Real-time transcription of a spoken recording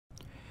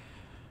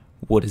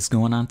What is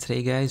going on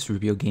today, guys?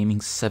 Rubio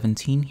Gaming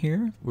 17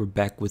 here. We're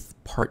back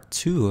with part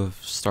 2 of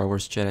Star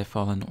Wars Jedi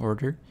Fallen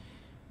Order.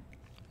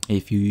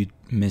 If you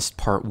missed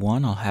part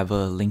 1, I'll have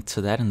a link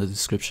to that in the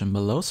description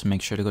below, so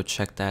make sure to go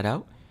check that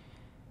out.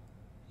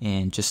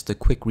 And just a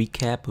quick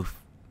recap of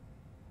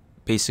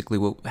basically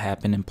what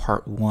happened in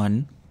part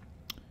 1.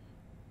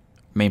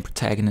 Main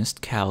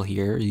protagonist, Cal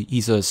here,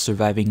 he's a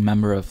surviving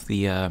member of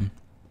the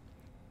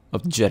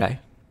Jedi.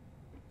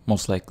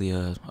 Most likely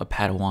a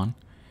padawan.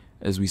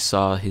 As we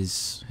saw,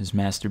 his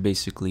master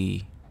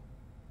basically,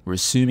 we're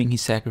assuming he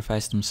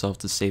sacrificed himself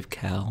to save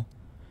Cal,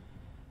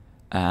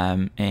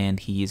 and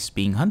he is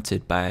being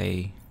hunted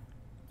by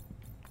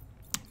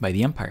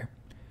the Empire.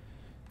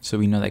 So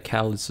we know that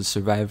Cal is a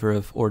survivor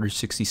of Order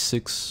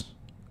 66,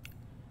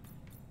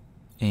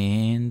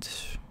 and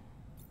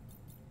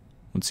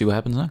let's see what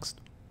happens next.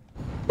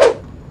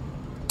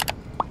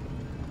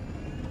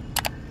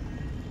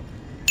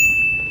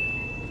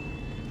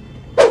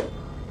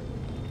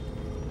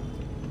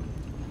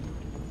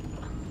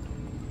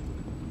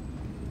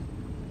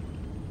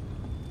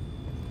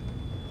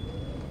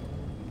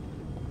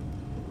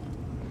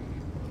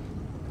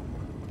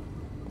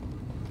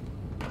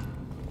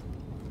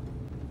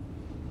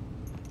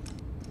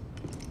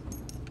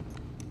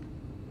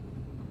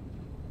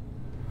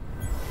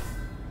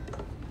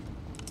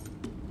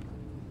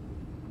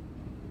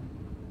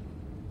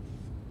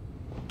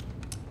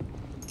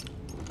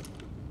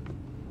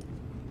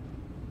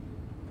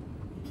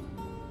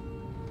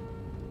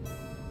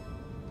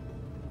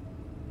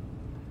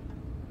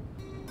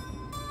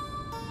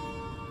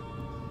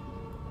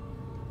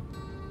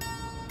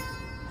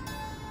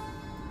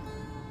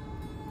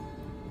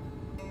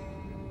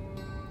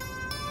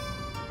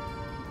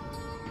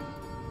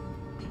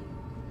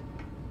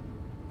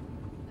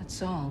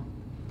 That's all.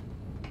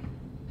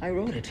 I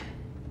wrote it.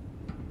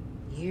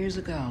 Years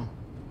ago.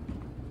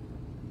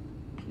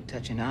 You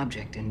touch an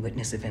object and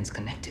witness events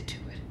connected to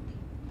it.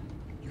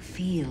 You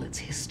feel its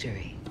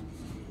history.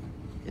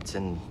 It's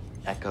an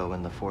echo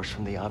in the force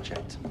from the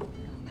object.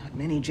 Not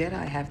many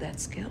Jedi have that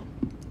skill.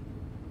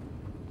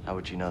 How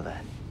would you know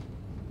that?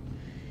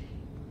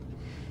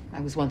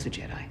 I was once a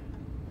Jedi,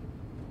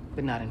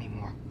 but not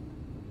anymore.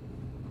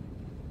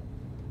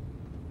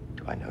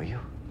 Do I know you?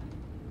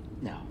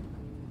 No.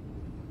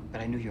 But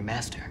I knew your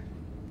master,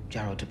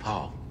 Jaro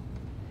Tapal.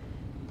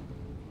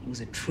 He was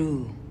a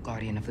true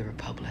guardian of the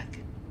Republic.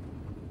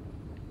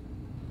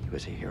 He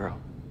was a hero.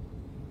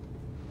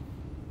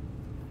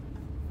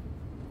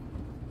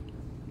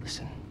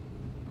 Listen.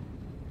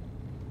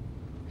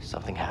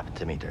 Something happened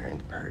to me during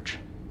the Purge.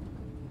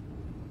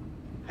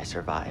 I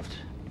survived,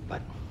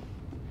 but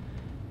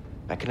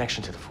my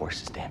connection to the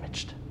Force is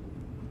damaged.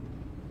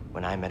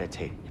 When I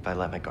meditate, if I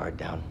let my guard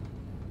down,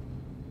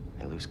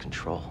 I lose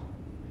control.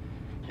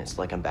 And it's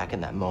like I'm back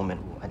in that moment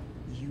when...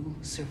 You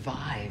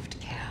survived,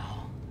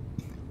 Cal.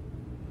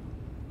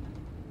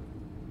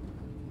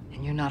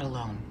 And you're not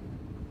alone.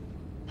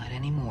 Not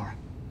anymore.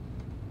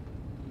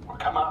 We're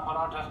coming up on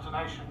our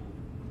destination.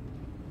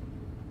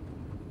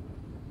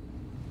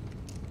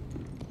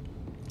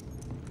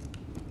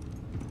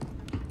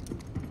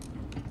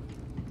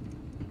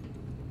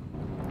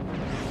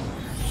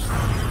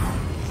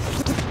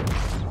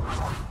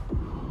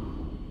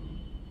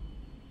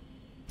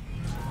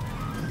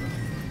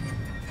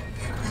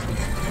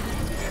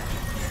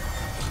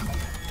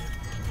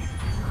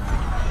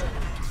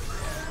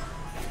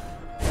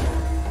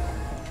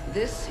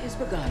 This is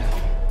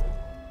Bogano.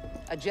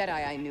 A Jedi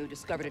I knew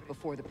discovered it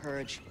before the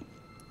Purge.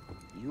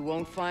 You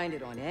won't find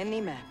it on any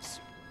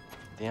maps.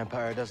 The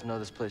Empire doesn't know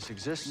this place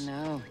exists.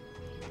 No.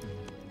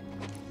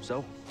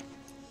 So,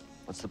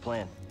 what's the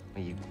plan?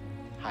 Will you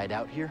hide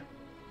out here?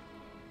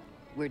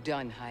 We're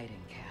done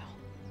hiding, Cal.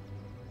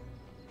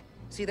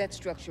 See that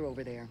structure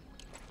over there?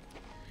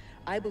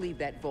 I believe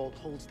that vault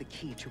holds the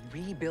key to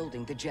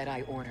rebuilding the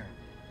Jedi Order.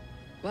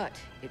 But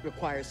it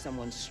requires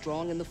someone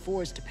strong in the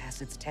Force to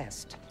pass its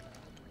test.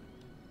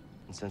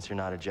 And since you're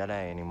not a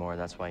Jedi anymore,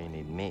 that's why you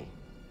need me.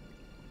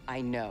 I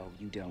know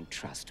you don't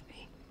trust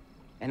me.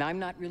 And I'm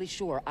not really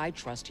sure I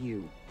trust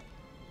you.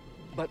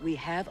 But we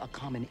have a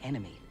common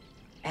enemy.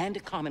 And a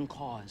common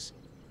cause.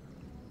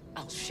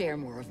 I'll share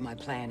more of my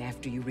plan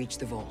after you reach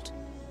the vault.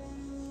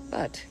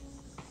 But,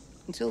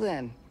 until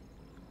then,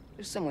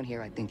 there's someone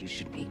here I think you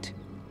should meet.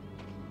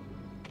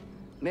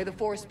 May the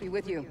Force be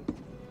with you.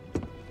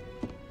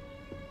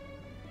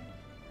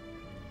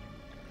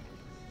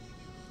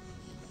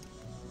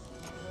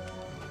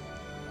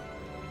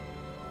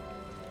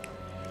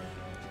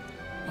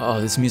 Oh,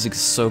 this music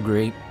is so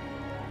great.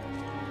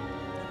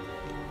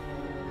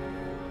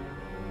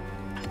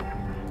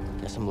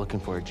 Guess I'm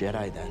looking for a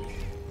Jedi then.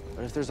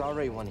 But if there's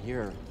already one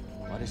here,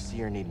 why does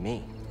Cere need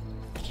me?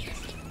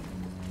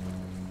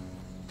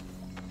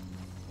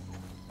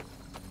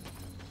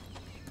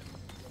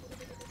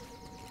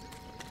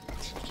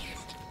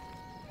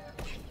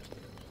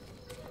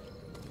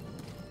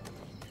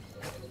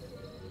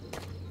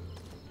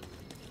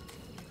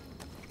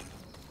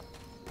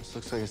 This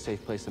looks like a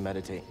safe place to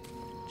meditate.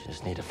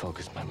 Just need to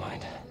focus my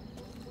mind.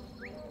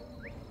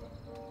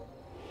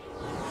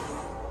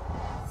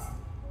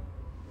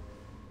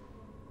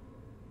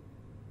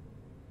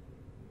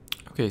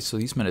 Okay, so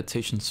these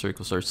meditation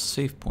circles are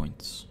save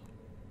points.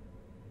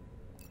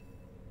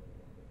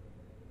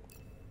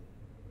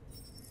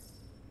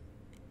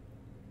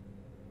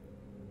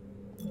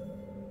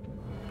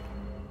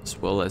 As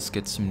well as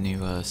get some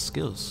new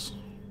skills.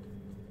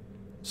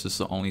 This is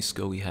the only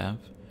skill we have.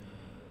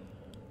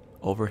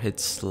 Overhead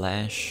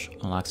slash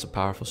unlocks a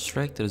powerful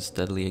strike that is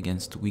deadly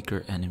against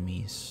weaker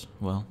enemies.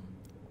 Well,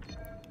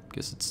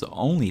 guess it's the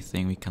only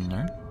thing we can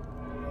learn.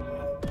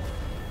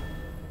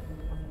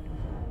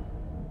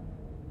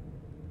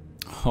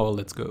 Oh,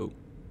 let's go.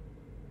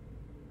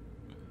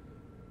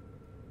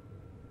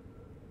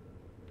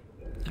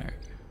 Alright.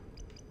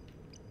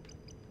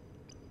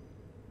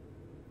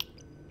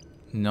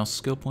 No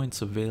skill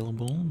points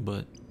available,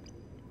 but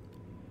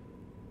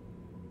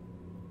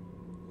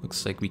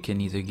looks like we can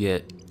either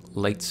get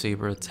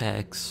lightsaber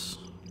attacks,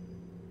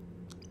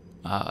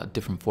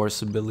 different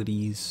force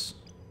abilities,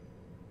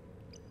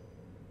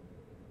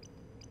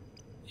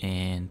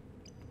 and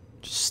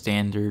just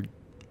standard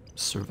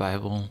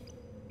survival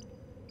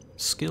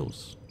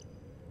skills.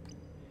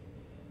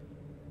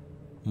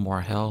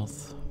 More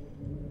health,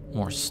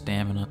 more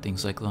stamina,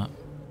 things like that.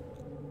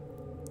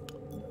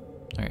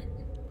 Alright.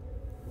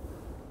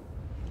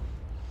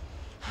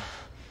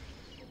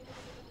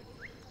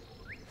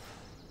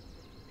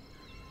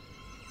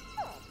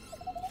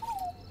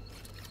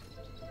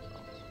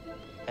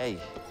 Hey,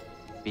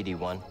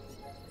 BD1.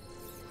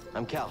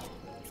 I'm Cal.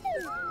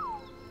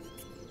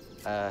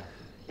 Yeah,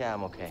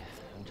 I'm okay.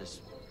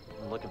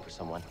 I'm looking for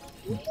someone.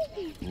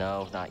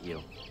 No, not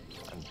you.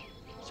 I'm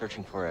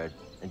searching for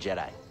a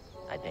Jedi,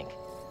 I think.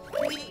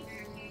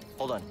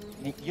 Hold on.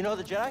 You know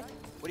the Jedi?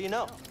 What do you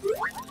know?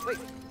 Wait,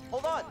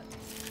 hold on!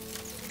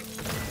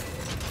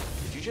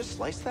 Did you just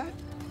slice that?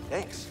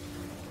 Thanks.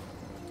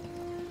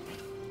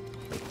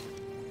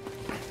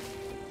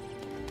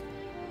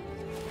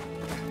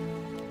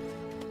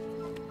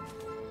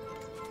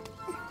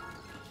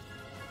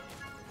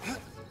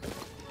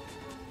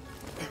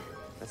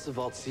 That's the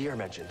vault Cere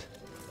mentioned.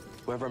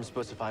 Whoever I'm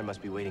supposed to find must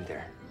be waiting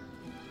there.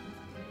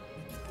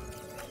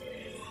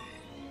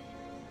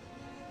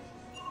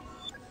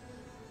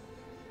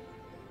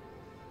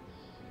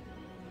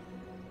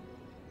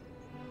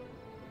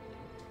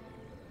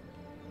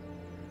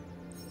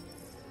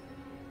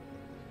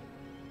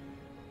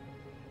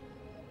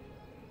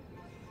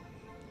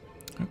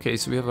 Okay,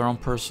 so we have our own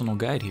personal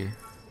guide here.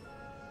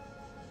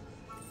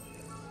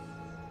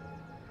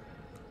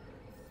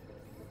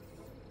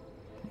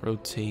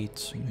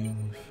 Rotate,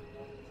 move.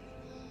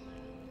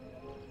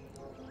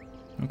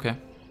 Okay.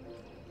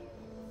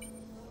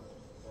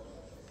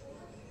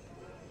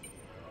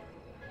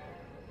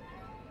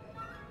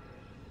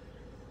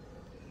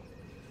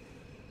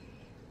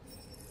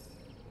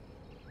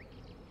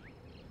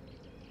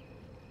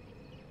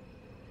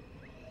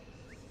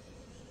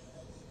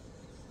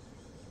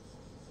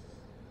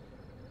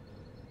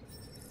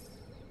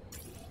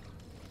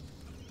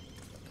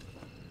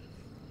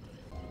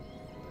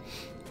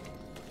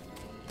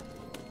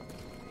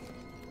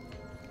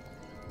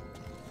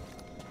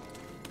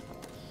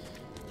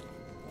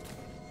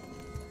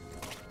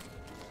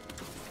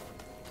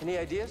 Any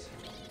ideas?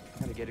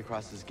 Gotta get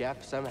across this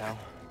gap somehow.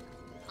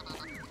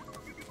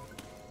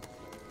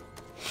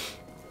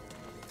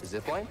 A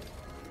zip line?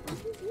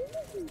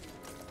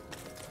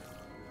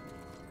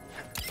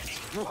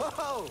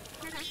 Whoa!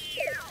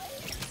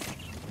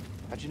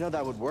 How'd you know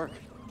that would work?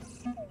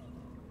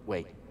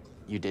 Wait,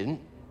 you didn't?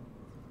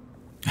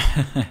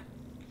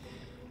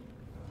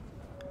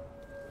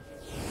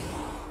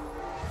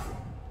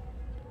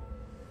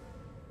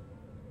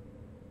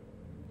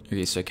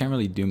 Okay, so I can't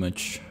really do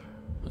much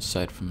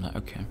aside from that.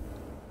 Okay.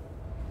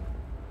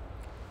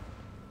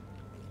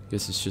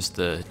 Guess it's just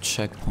a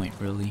checkpoint,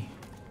 really.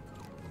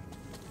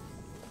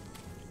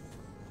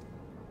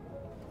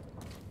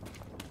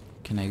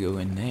 Can I go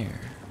in there?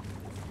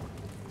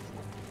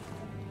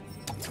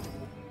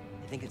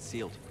 I think it's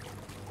sealed.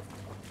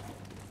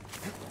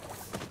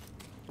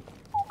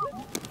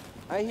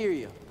 I hear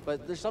you,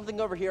 but there's something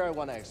over here I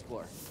want to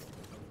explore.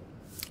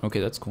 Okay,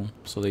 that's cool.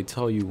 So they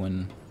tell you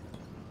when,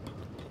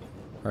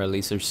 or at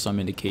least there's some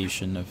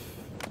indication of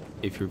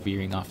if you're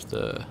veering off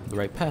the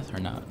right path or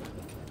not.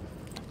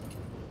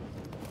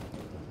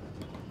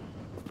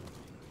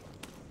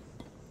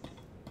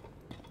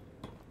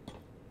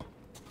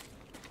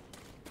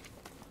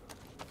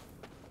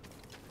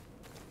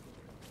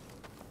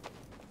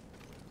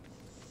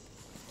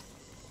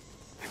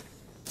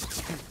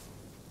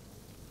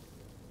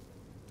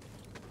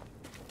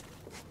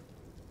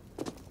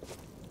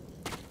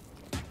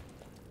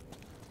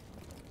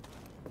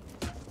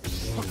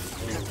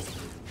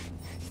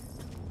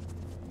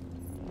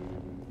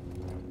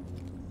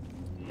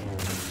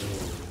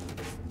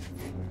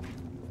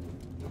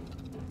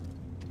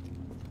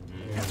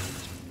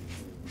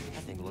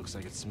 Looks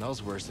like it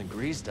smells worse than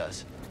Greez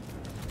does.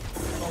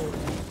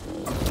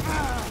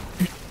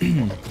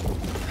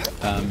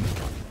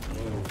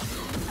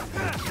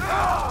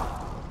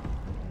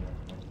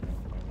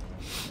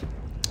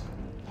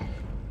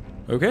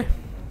 Okay.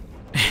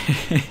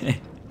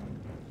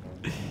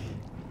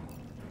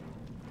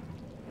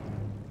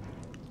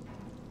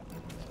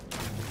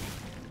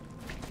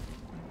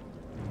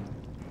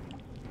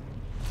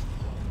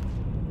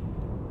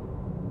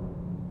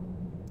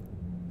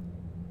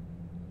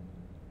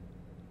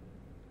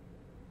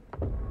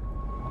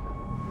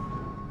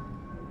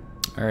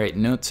 Alright,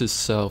 note to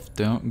self,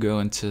 don't go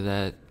into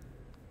that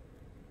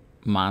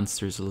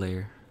monster's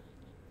lair.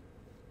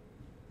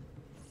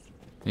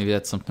 Maybe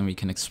that's something we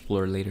can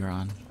explore later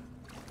on.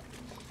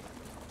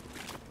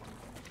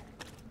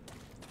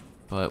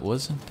 But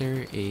wasn't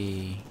there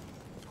a...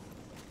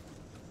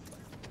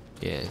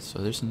 Yeah, so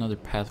there's another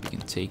path we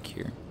can take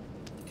here.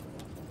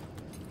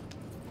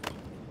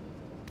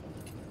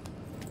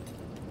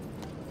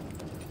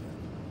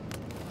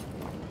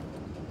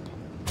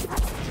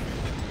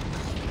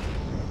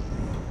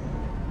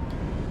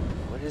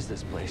 What is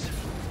this place?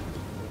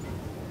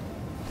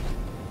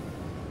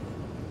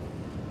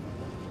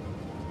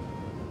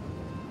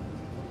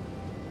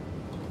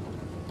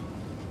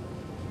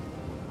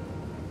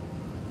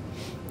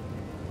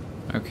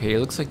 Okay, it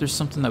looks like there's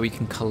something that we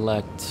can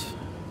collect.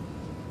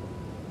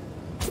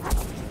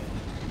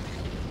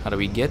 How do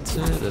we get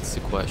to it? That's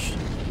the question.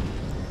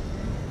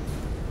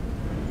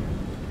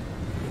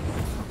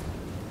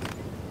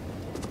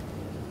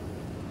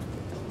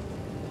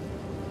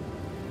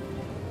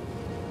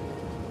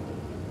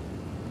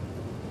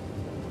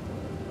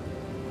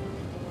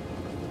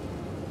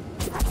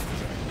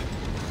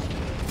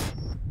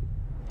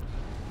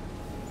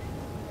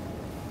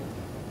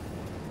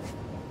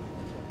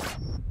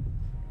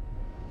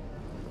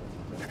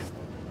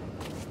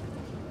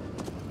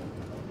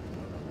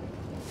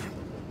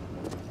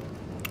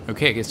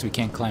 Okay, I guess we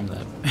can't climb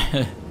that.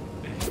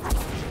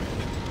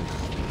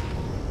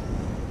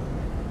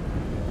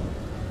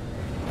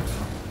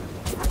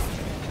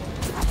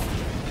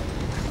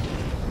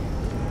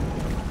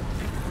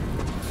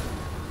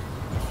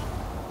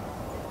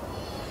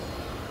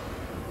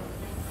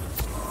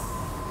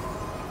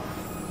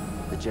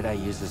 The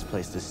Jedi use this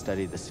place to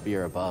study the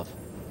sphere above.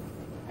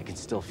 I can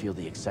still feel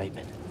the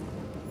excitement.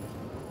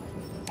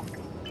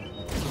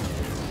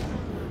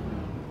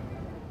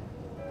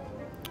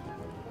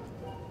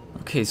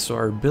 Okay, so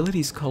our ability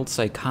is called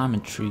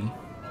psychometry.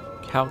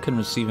 Cal can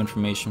receive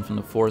information from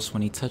the Force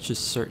when he touches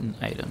certain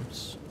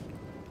items.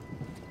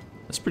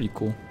 That's pretty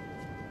cool.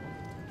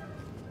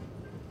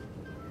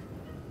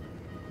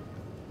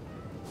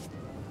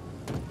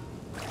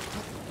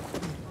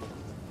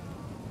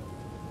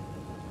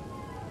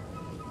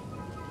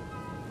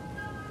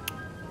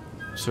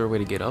 Is there a way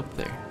to get up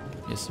there?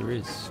 Yes, there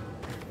is.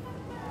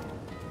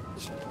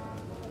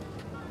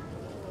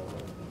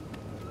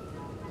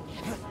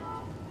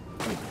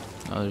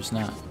 Oh, there's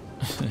not.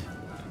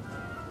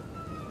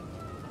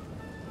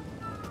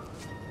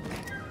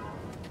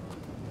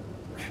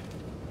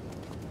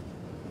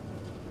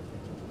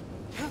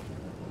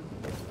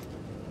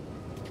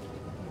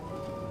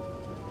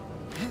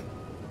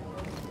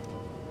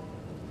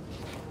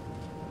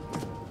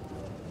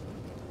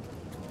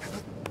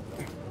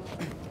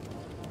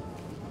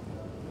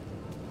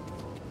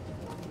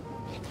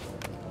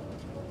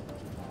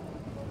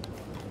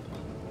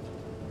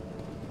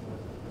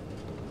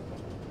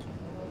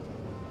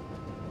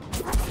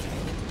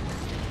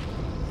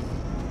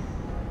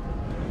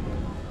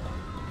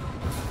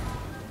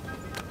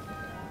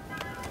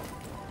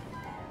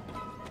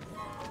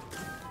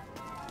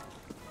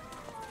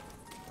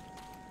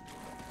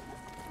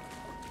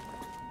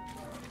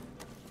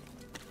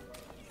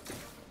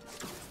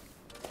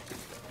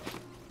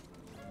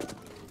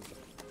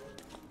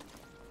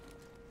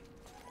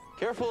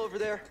 Careful over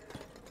there.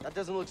 That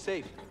doesn't look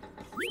safe.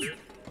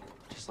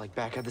 Just like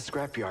back at the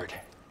scrapyard.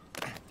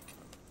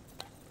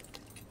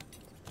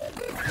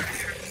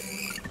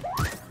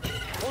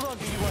 Hold on,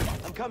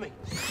 BD1. I'm coming.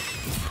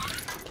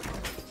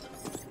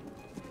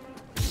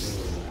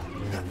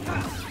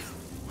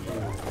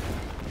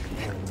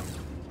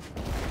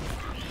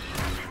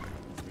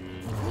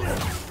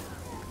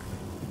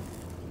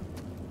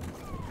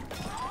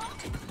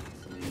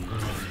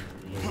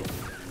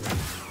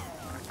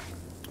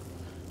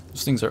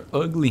 Those things are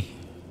ugly.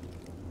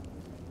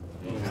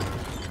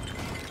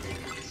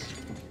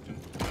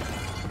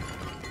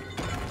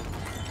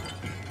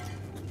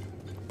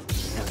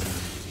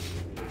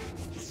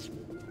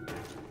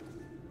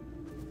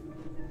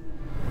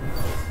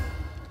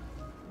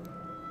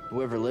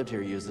 Whoever lived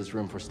here used this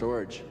room for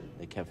storage.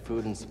 They kept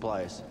food and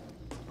supplies.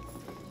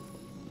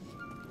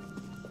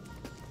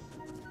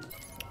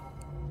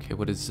 Okay,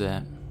 what is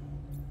that?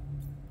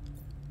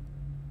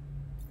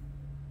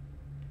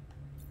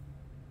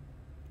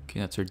 Okay,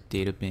 that's our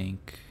data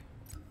bank.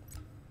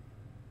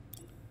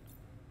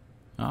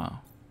 Oh.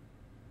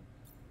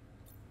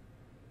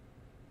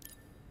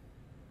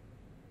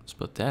 Let's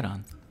put that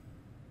on.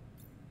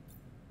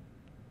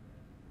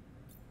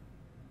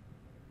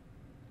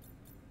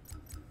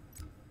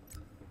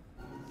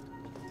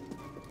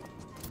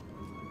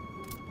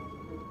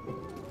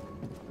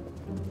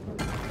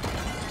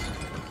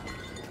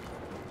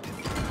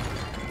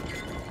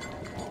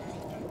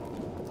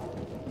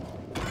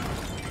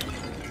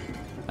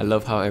 I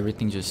love how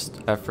everything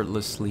just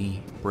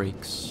effortlessly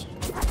breaks.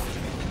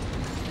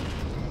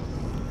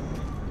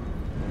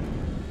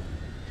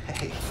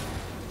 Hey,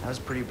 that was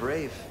pretty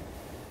brave.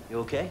 You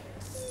okay?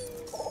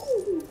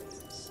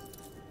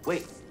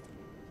 Wait,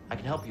 I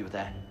can help you with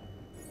that.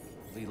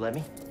 Will you let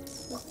me?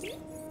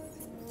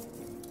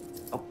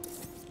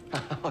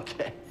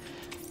 Okay.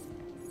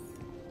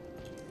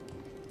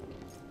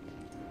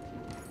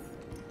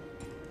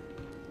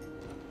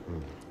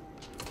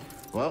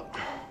 Well,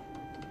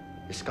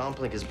 your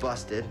scomp is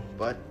busted,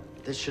 but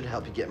this should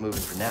help you get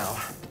moving for now.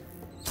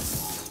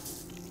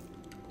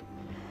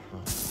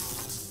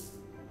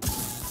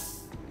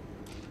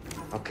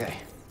 Okay,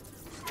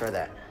 try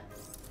that.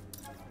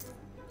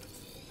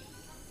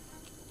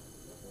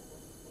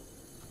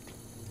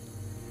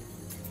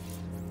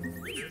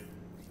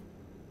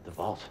 The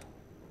vault.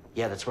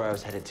 Yeah, that's where I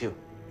was headed to.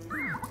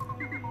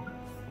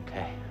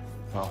 Okay,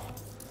 well,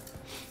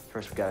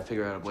 first we gotta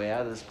figure out a way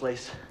out of this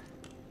place.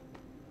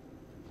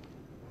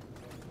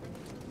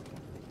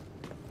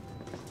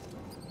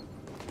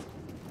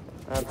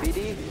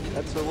 BD,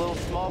 that's a little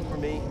small for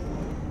me.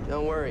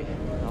 Don't worry,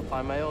 I'll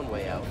find my own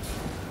way out.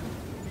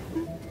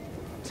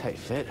 Tight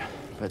fit,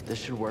 but this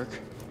should work.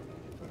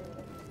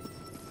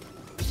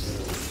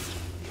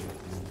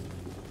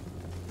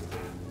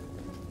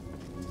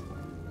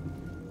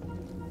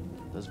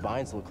 Those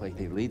vines look like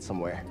they lead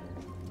somewhere.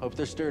 Hope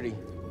they're sturdy.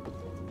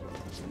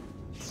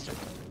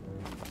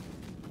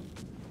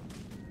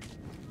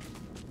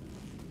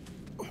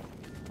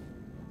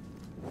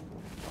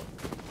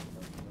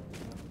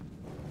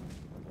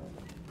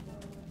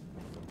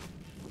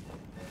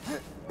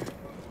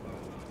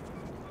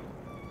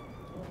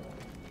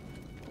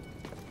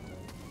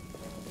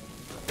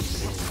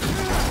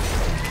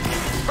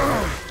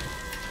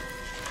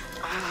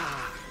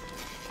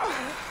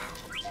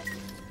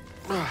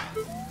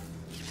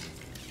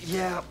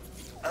 Yeah,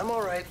 I'm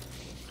all right.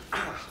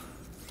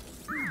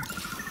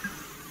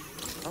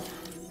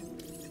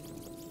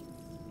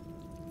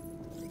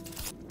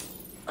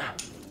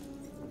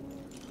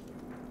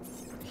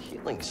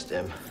 Healing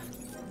stem.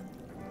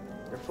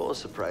 They're full of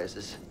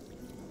surprises.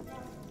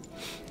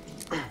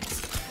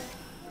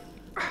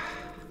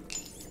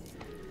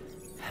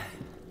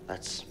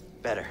 That's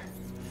better.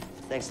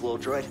 Thanks, little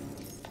droid.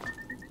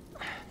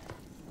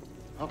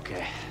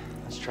 Okay,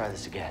 let's try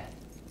this again.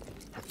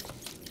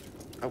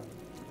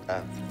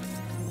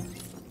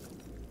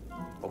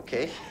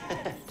 Okay.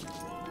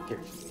 Here,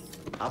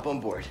 hop on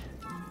board.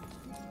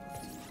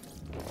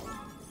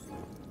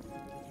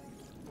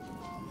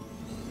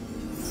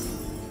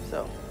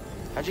 So,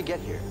 how'd you get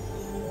here?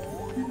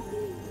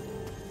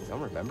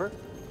 Don't remember?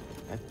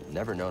 I've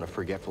never known a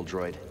forgetful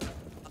droid.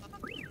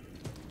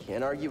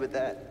 Can't argue with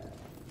that.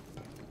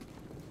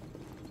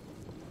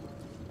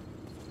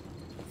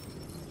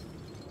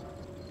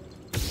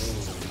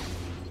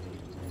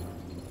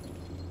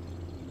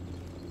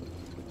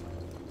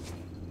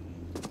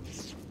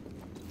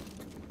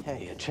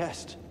 Hey, a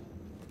chest.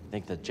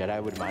 Think the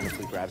Jedi would mind if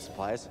we grab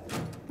supplies?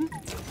 Did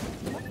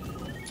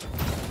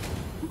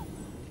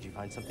you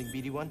find something,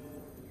 BD1?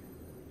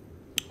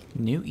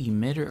 New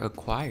emitter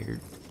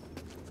acquired.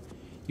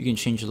 You can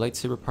change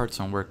lightsaber parts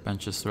on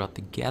workbenches throughout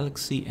the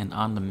galaxy and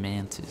on the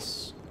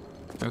Mantis.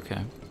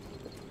 Okay.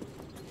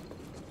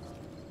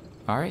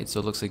 Alright,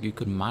 so it looks like you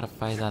could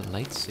modify that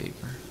lightsaber.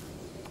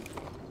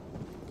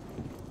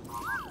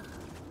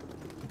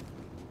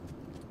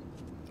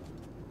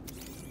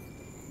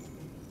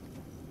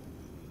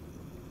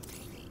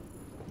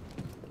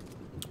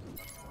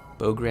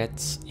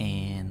 Bograts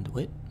and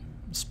what?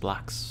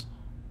 Splocks.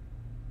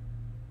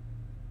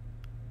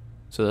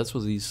 So that's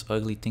what these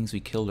ugly things we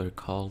killed are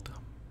called.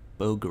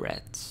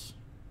 Bograts.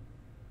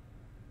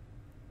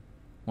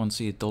 Once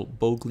the adult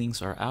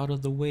boglings are out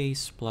of the way,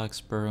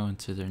 splocks burrow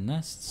into their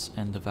nests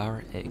and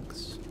devour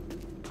eggs.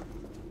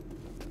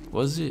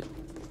 Was it?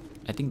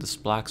 I think the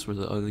splocks were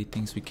the ugly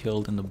things we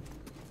killed and the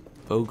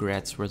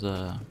bograts were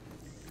the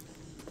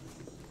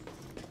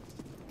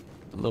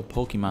little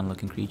Pokemon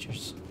looking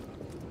creatures.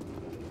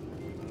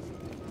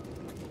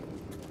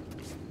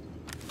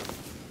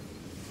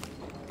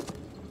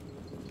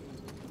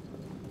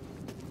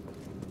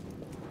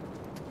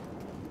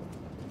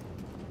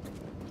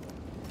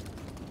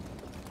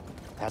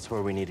 That's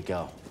where we need to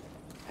go.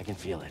 I can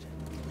feel it.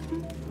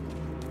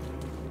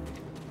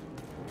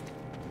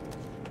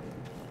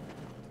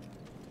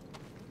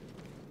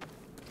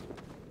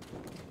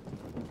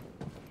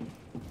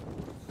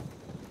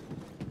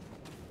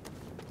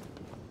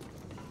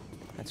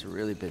 That's a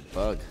really big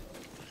bug.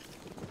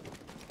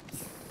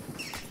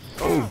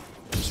 Oh,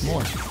 there's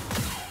more.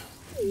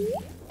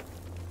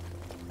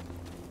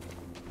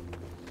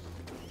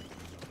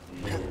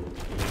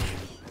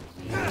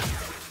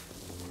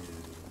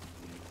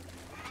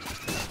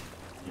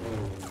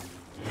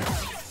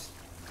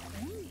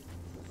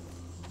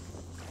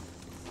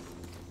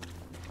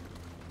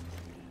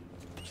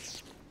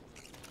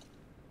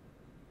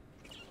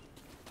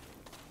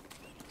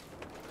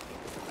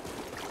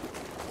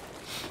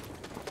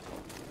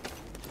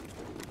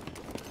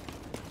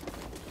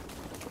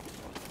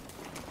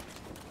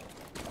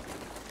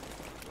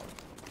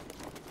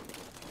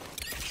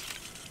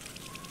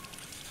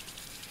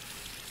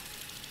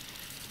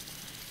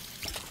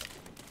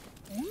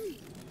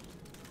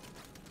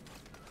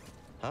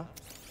 Huh?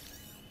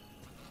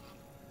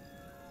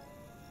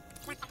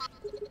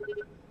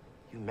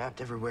 You mapped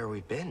everywhere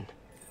we've been.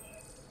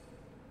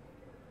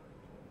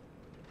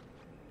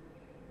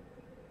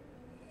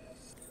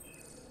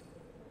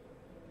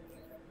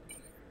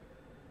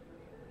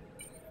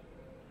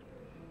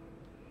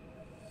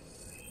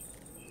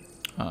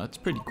 It's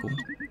pretty cool.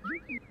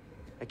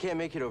 I can't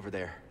make it over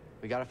there.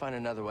 We gotta find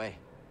another way.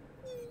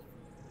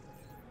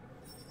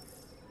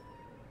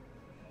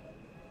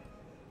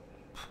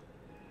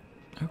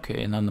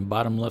 Okay, and on the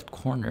bottom left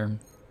corner,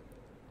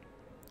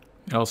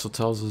 it also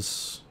tells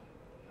us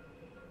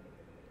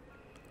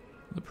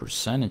the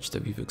percentage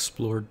that we've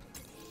explored.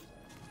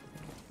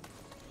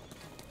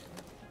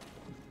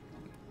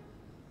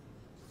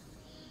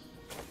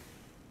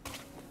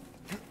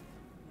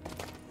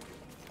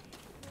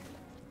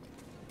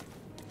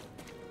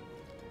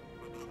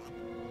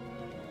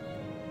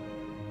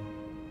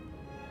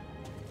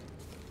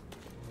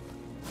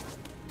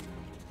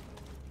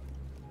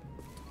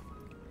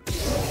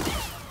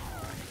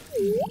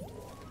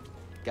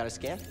 Got a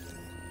scan?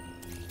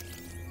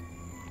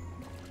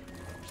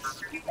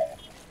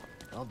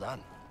 Well done.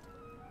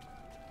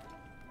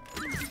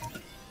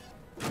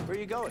 Where are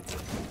you going?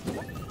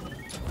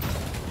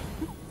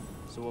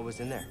 So what was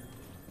in there?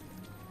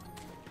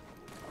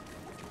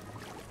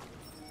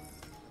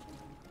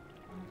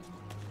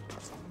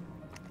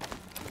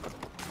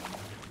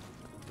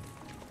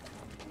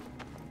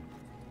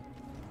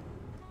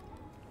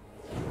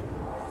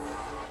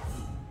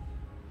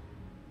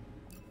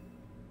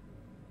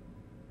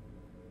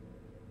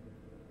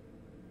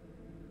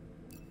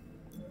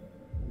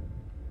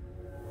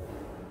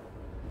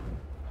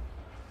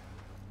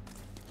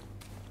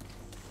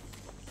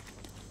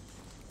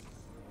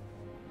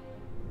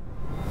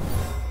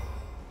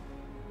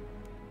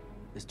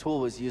 This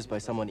tool was used by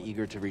someone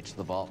eager to reach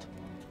the vault.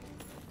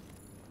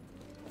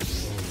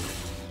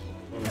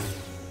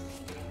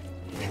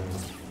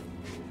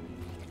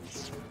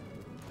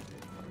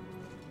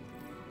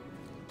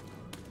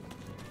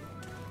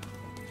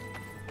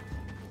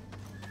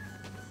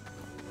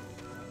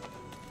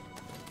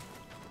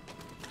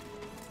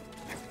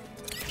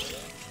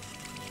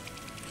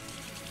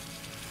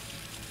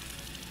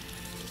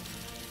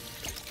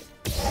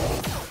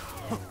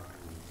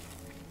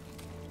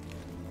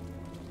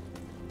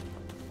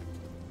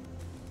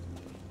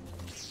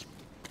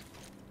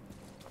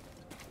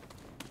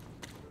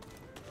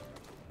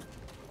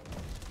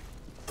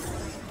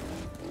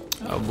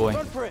 Oh boy.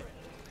 Run for it.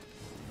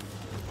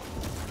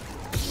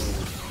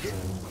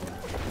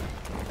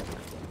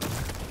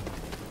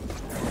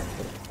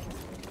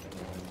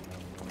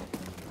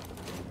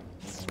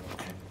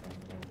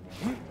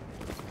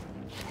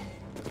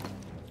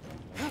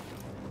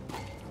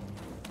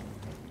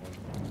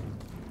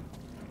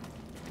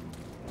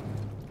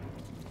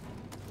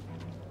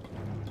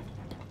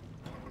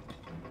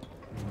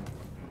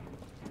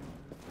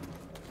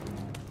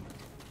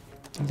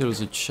 I think there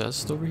was a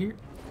chest over here.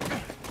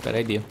 Bad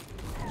idea.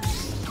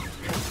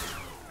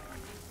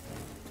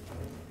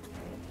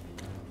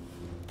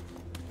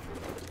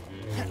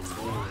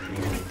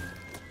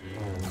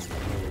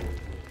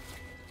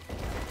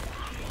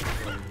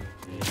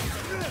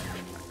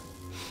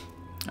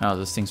 Oh,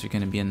 those things are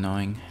gonna be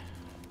annoying.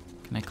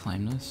 Can I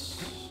climb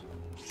this?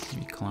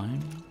 Maybe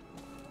climb?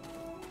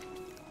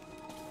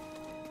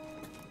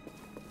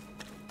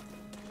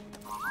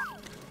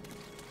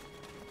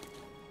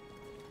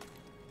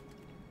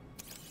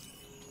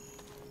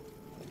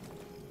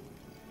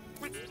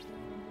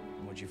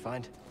 What'd you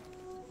find?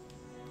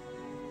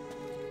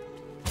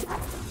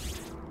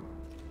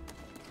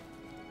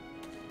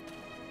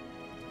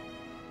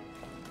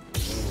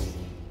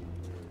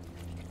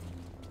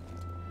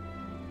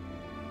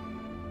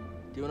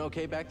 Doing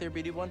okay back there,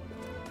 BD1?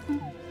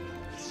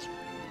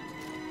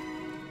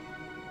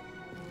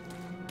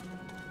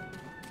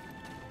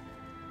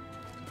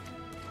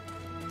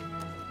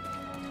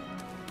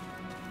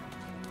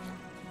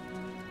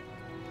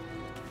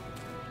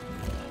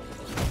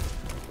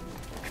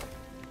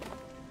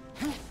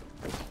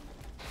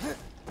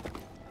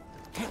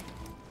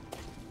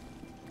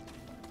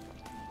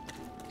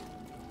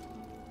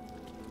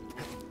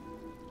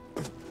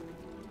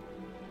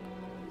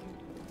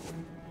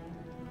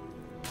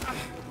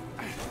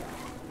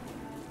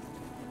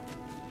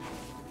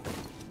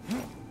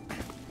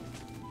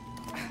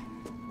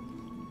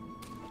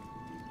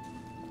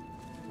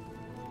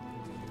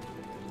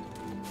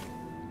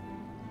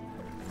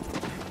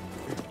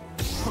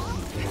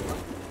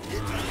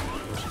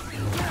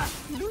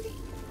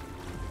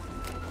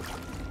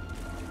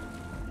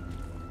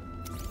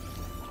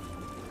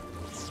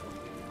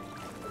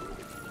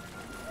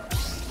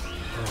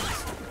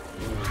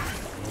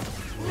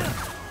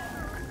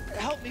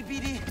 Help me,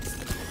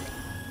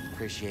 BD.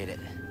 Appreciate it.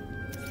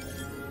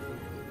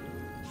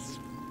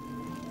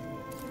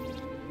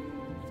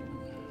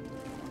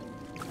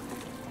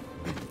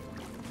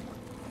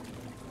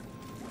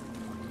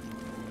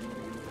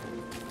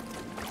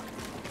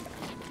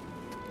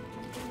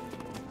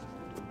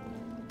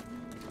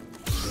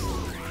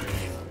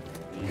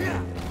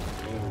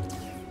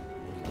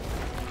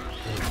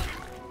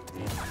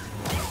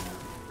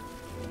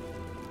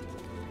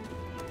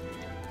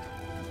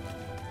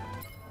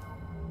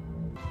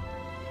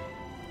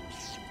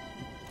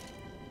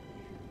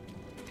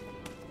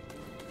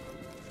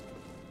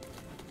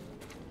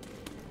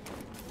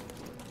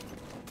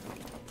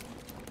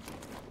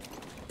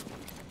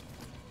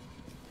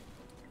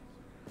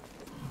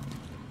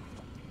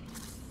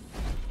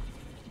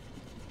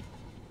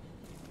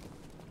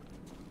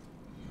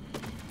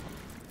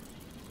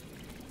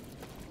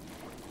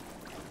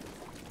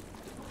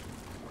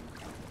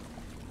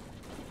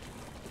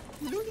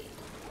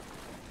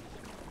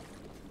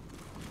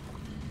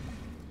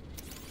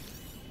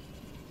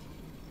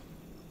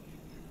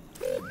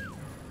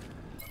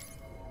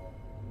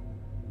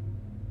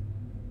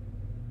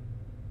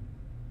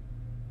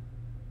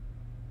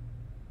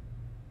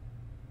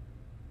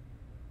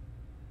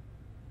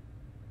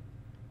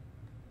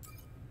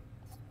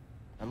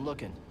 I'm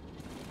looking.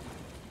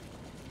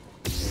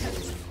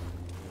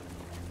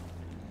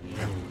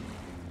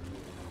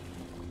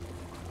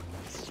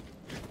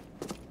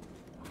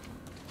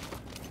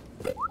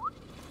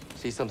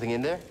 See something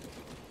in there?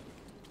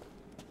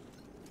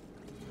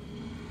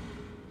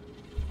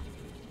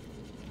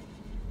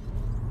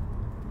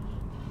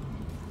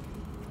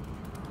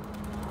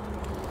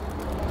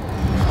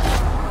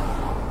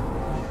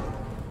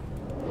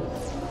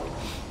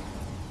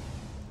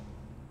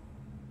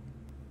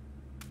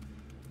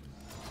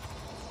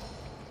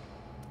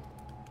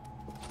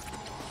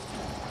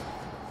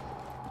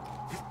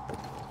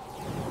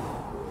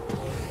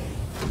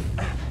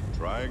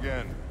 Try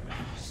again.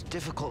 It's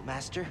difficult,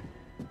 Master.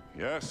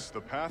 Yes,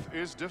 the path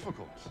is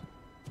difficult.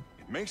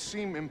 It may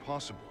seem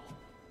impossible,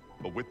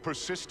 but with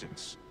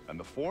persistence and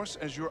the Force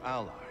as your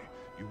ally,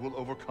 you will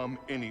overcome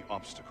any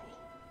obstacle.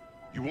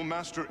 You will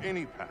master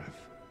any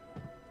path.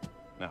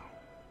 Now,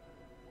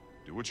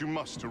 do what you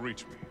must to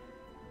reach me.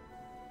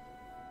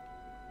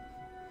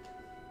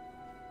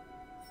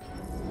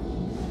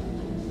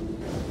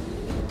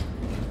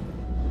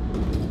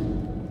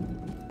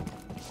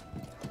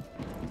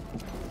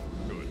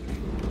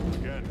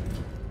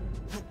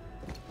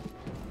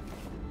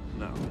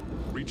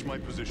 Reach my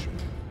position.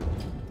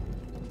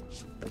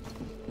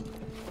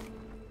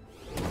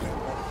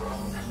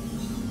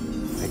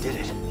 I did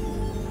it.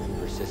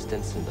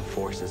 Persistence and the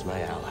Force is my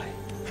ally.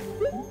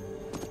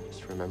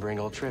 Just remembering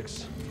old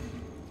tricks.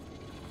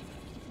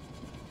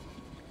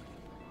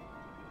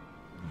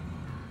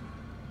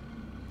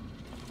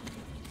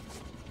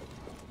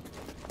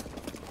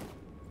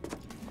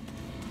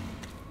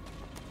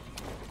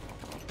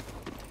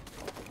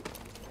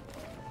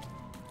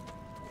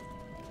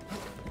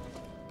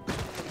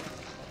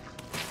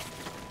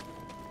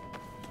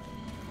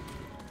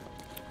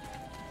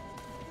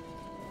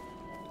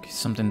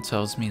 Something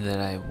tells me that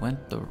I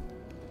went the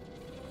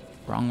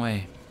wrong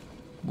way.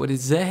 What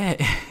is that?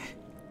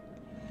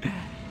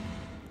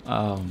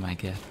 Oh my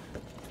god.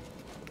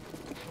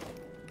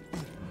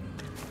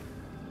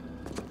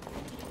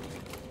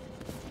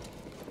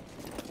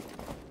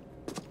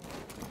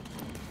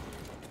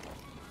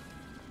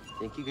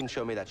 Think you can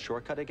show me that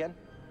shortcut again?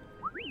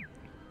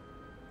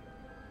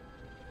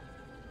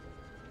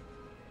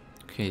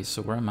 Okay,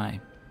 so where am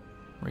I?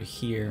 Right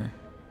here.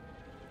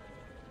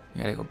 I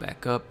gotta go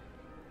back up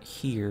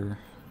here.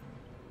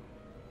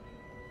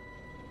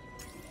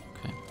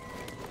 Okay.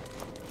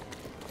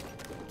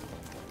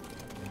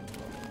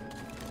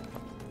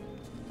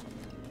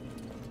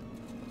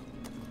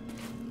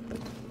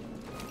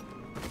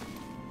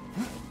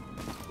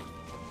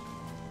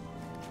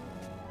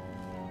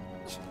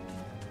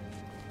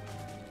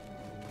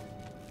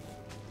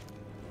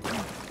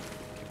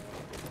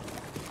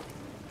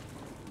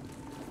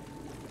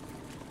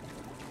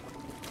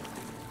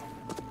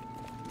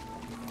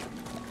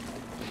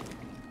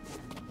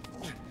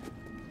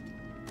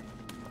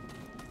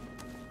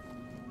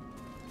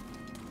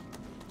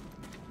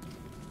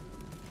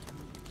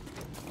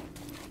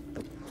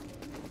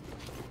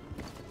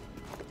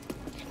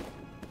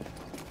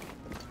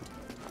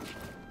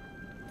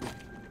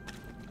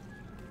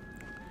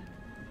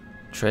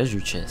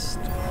 Treasure chest,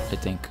 I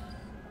think.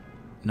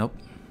 Nope.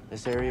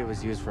 This area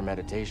was used for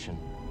meditation.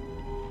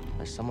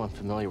 There's someone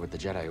familiar with the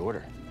Jedi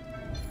Order.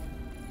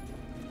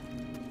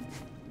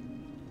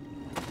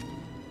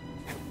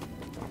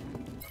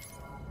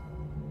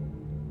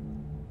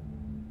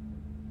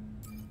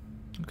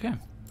 Okay.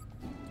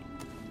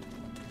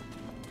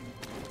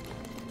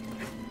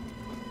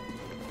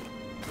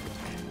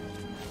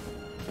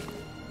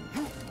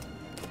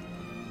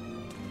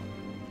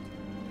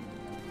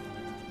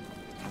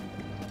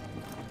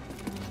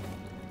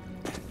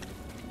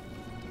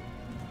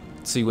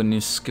 See what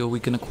new skill we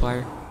can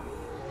acquire.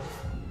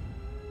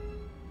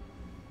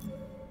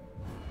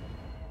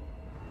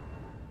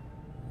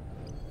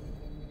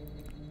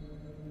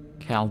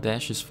 Cal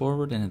dashes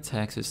forward and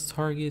attacks his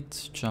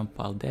target. Jump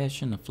while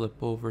dashing and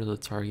flip over the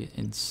target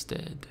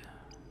instead.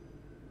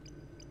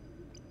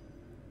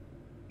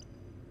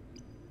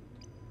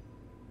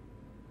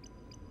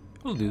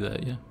 We'll do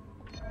that, yeah.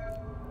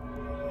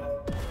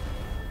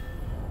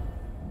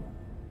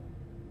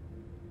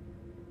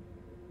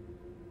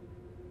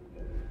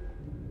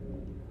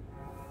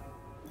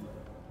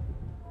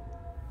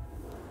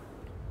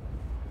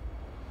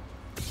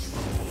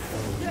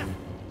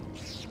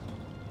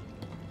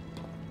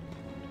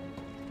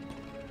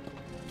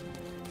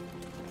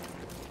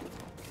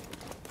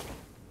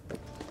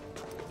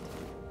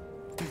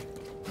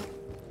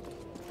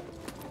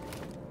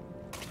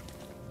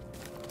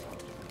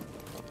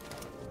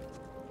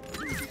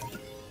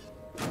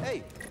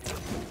 Hey!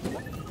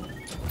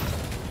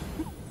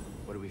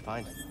 What do we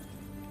find?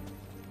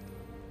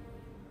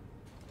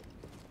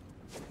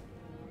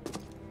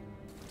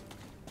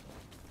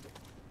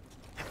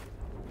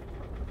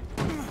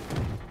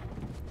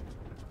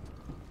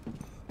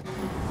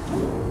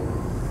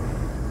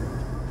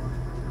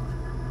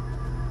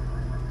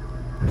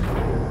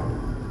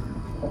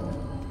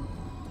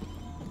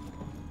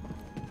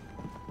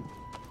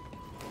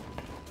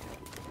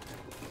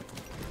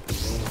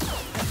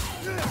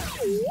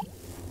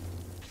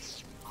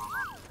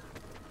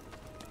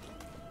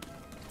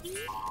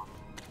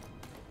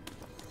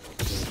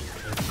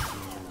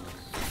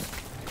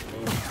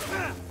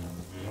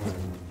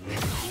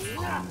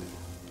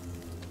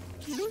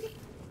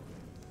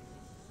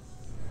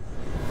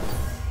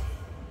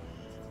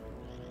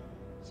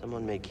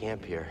 Someone made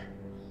camp here.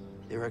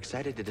 They were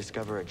excited to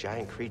discover a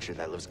giant creature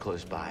that lives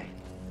close by.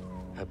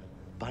 A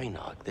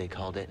binog, they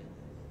called it.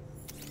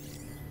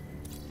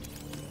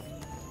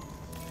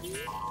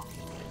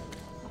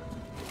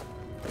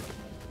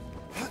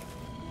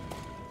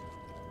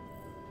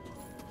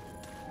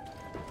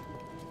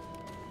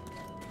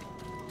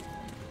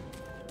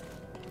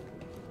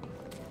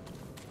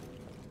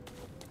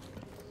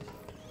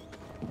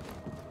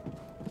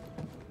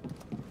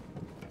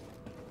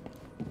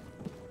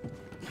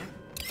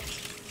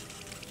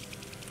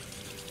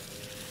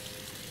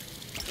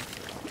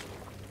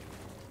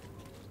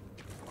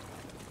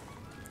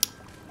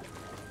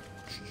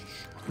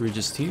 We're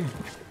just here.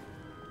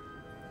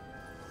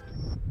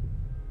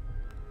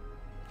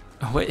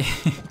 Oh, wait.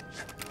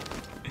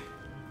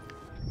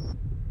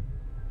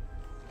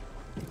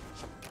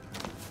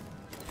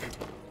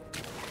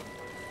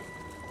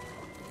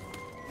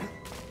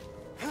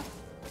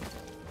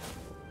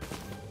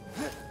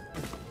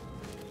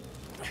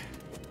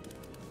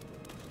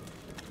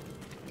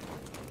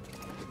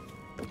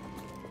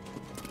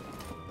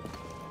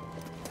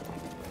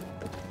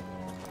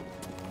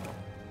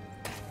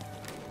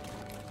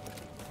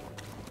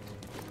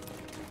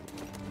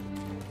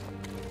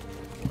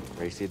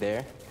 Racy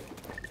there?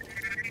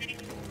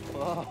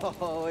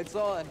 Oh, it's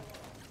on.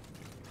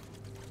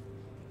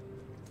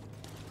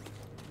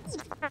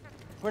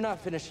 We're not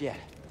finished yet.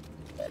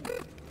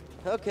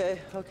 Okay,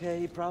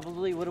 he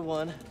probably would have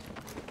won.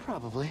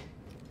 Probably.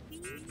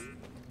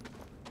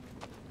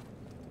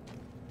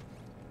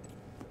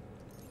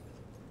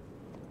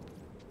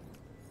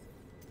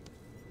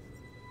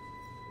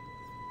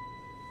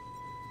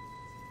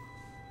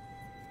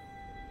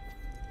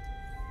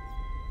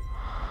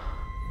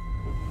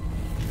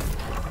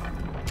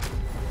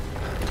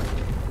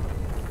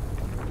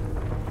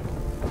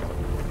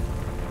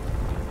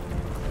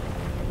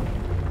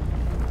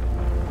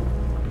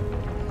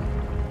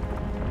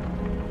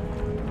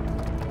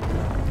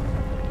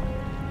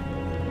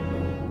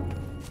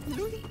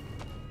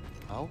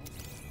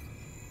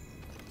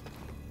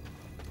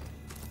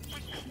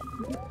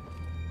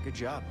 Good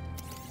job.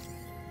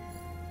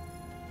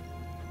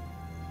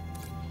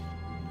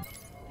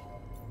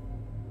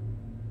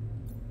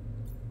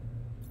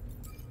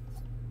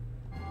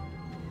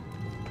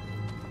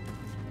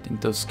 I think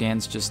those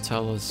scans just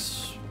tell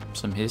us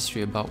some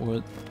history about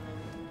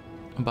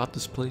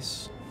this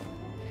place.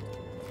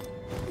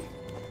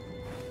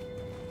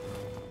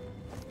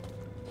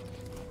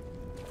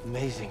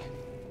 Amazing.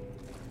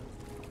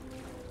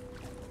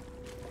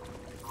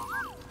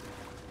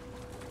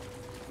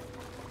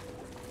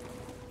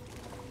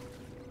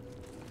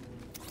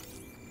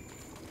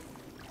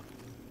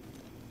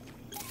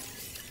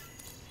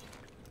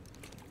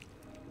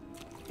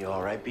 You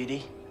all right,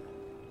 BD?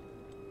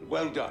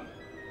 Well done,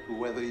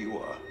 whoever you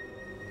are.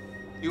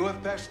 You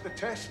have passed the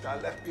test I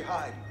left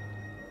behind,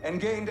 and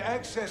gained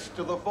access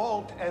to the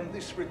vault and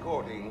this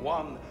recording,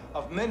 one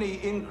of many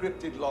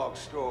encrypted logs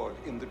stored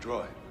in the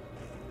droid.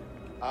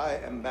 I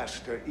am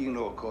Master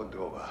Eno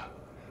Cordova.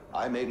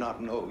 I may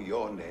not know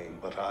your name,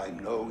 but I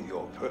know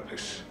your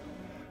purpose.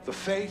 The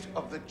fate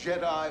of the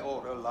Jedi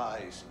Order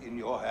lies in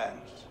your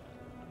hands.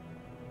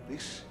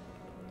 This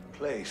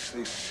place,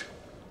 this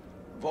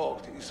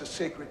vault, is a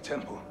sacred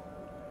temple,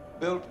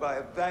 built by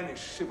a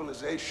vanished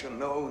civilization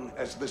known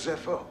as the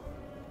Zepho.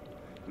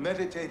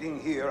 Meditating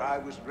here, I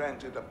was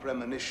granted a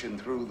premonition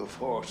through the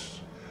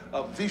Force,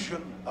 a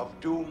vision of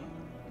doom.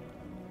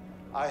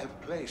 I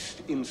have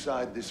placed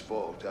inside this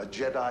vault a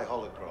Jedi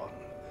holocron,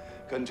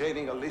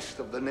 containing a list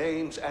of the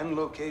names and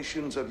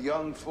locations of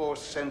young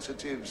Force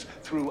sensitives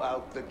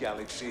throughout the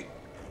galaxy.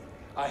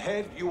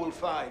 Ahead, you will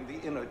find the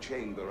inner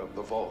chamber of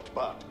the vault,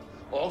 but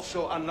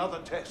also another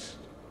test.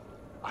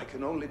 I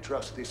can only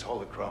trust this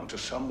holocron to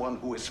someone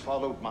who has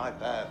followed my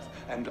path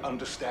and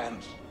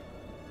understands.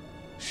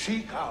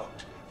 Seek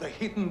out the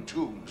hidden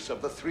tombs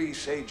of the three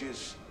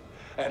sages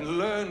and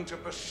learn to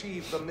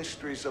perceive the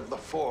mysteries of the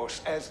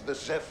Force as the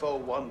Zepho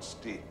once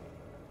did.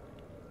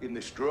 In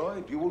this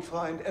droid, you will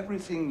find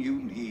everything you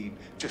need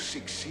to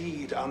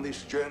succeed on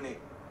this journey.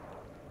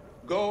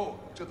 Go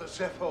to the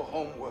Zepho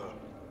homeworld.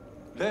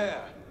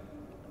 There,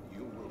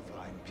 you will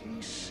find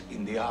peace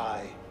in the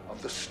eye of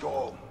the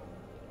storm.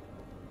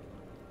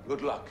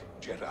 Good luck,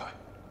 Jedi.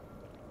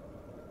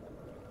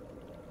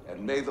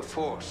 And may the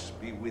Force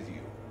be with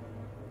you.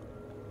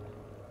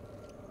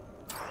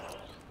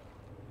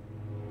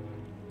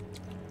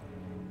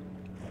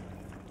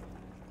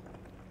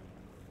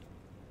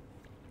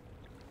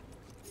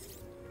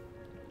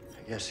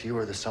 I guess you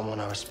were the someone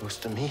I was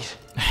supposed to meet.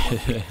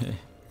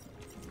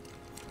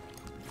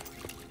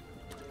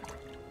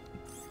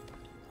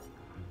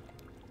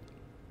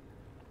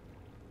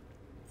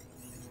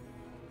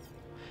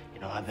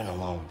 You know, I've been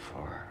alone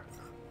for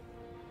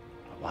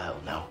a while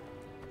now.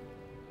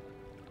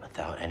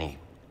 Without any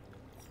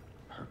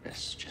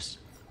purpose, just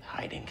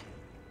hiding.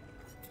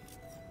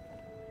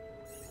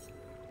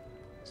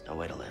 There's no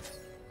way to live.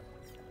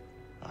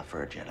 Not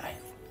for a Jedi.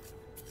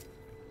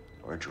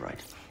 Or a droid.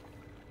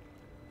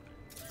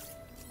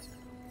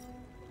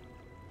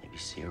 Maybe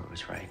Cere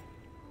was right.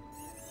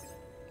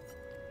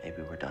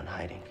 Maybe we're done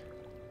hiding.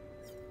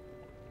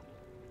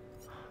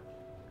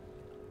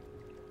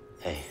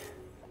 Hey,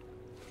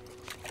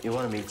 you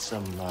want to meet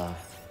some,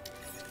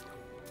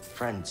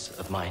 friends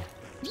of mine?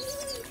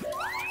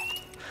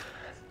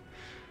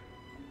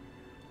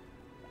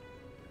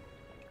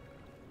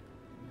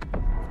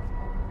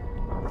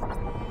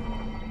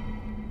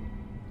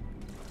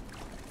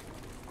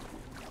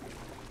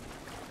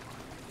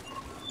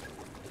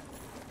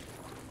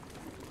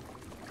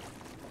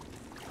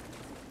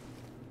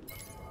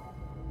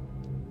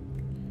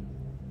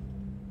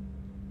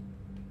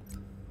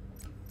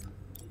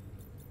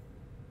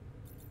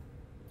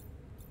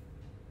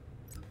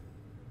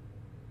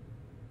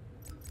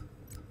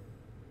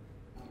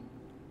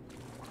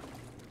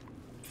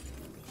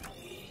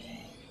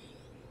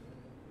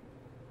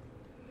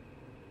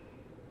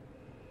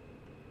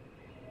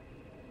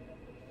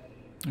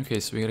 Okay,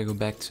 so we gotta go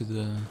back to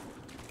the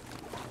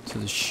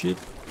ship.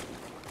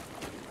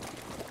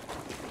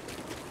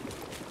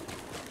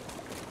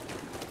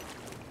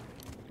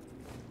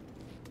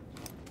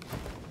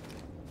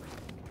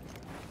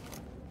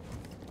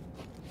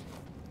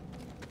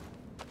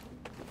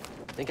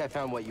 I think I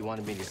found what you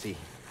wanted me to see.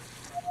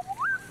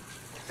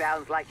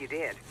 Sounds like you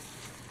did.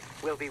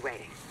 We'll be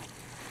waiting.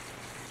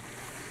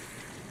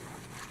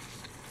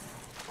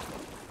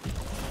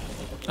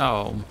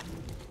 Oh.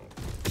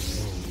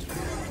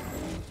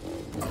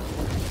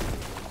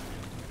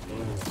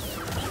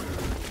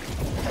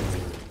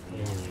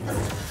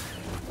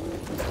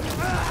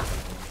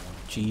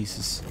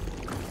 Jesus.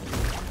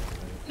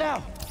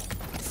 Now!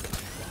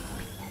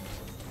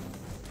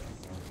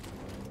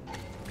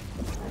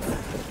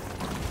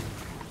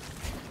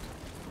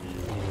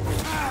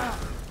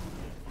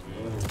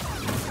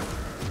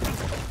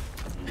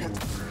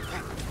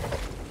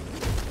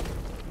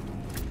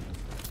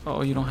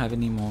 Oh, you don't have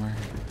any more.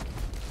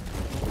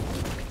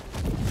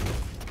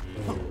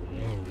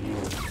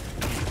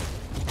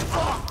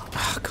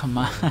 Oh, come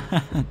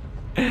on.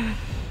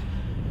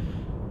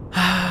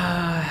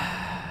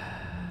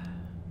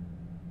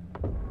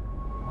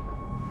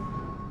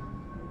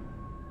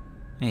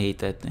 I hate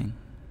that thing.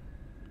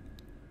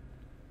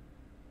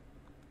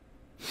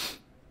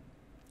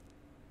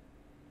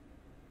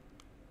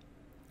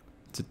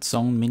 It's its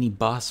own mini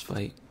boss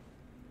fight.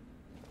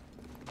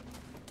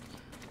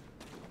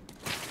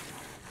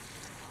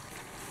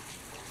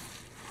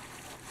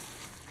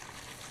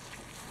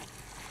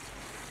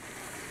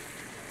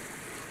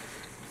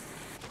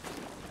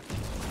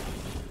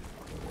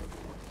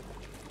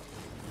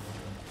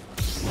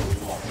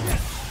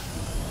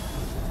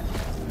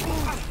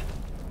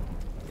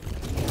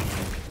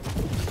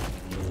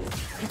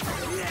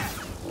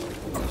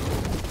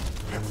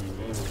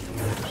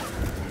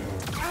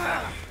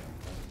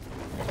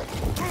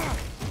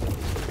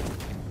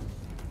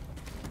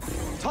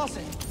 Toss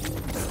it!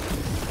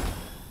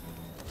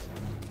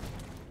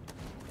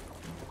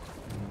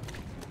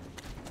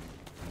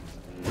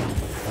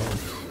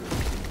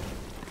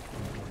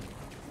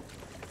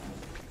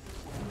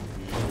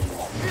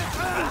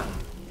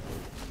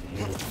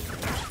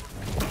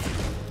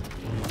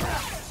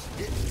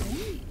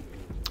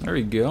 There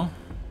we go.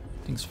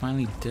 Thing's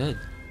finally dead.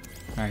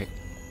 Alright.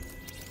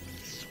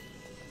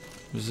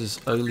 Who's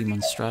this ugly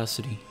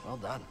monstrosity? Well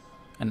done.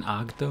 An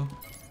Ogdo?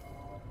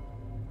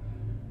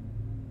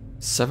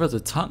 Sever the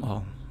tongue?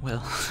 Oh,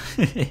 well.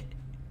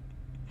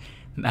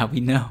 Now we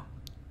know.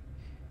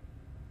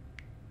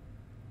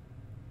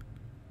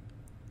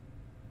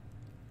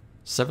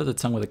 Sever the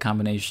tongue with a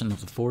combination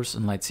of the Force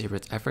and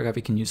lightsaber. I forgot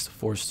we can use the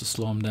Force to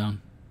slow him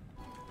down.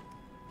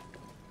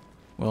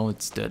 Well,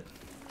 it's dead.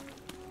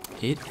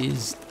 It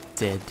is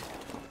dead.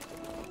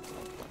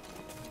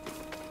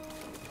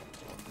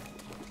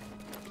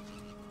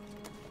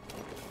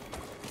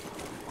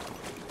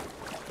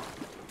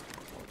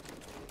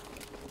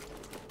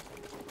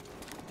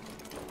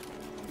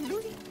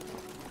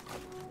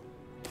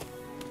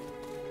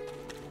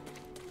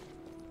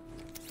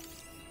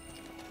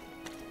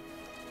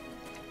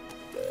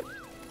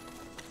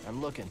 I'm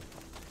looking.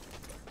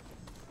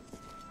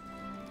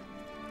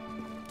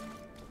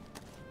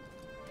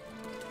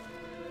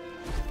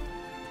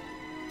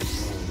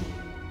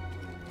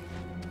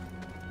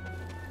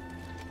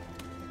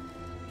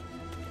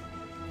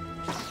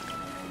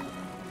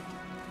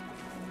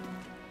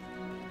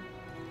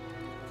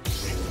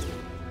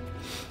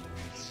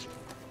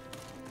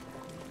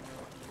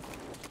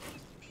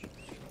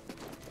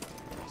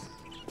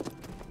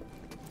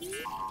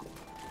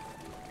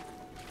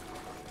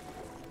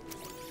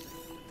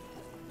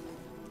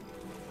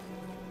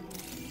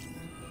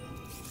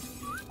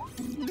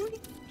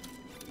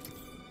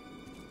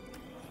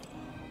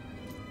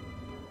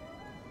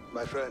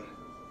 My friend,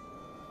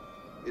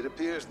 it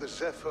appears the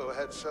Zepho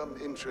had some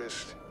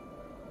interest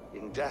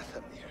in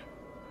Dathomir.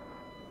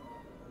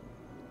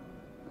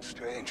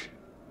 Strange.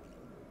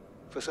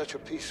 For such a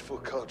peaceful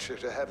culture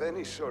to have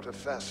any sort of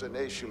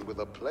fascination with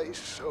a place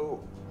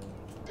so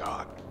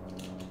dark.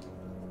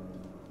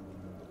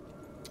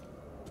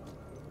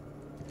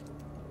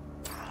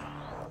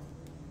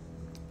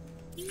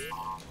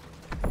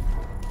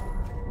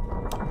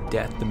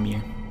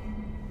 Dathomir.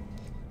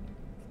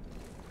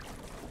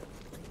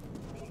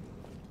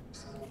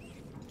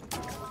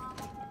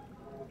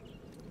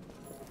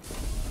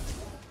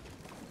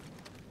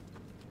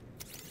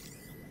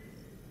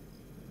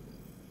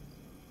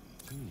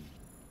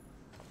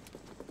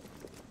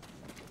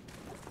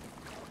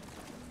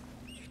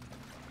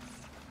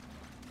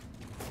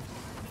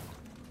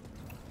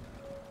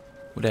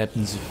 What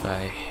happens if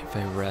I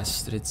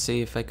rest? Did it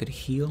say if I could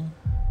heal?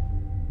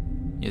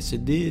 Yes,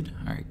 it did.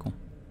 Alright, cool.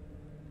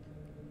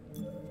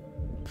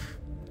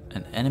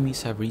 And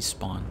enemies have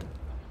respawned.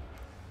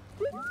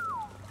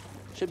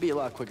 Should be a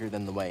lot quicker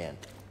than the way in.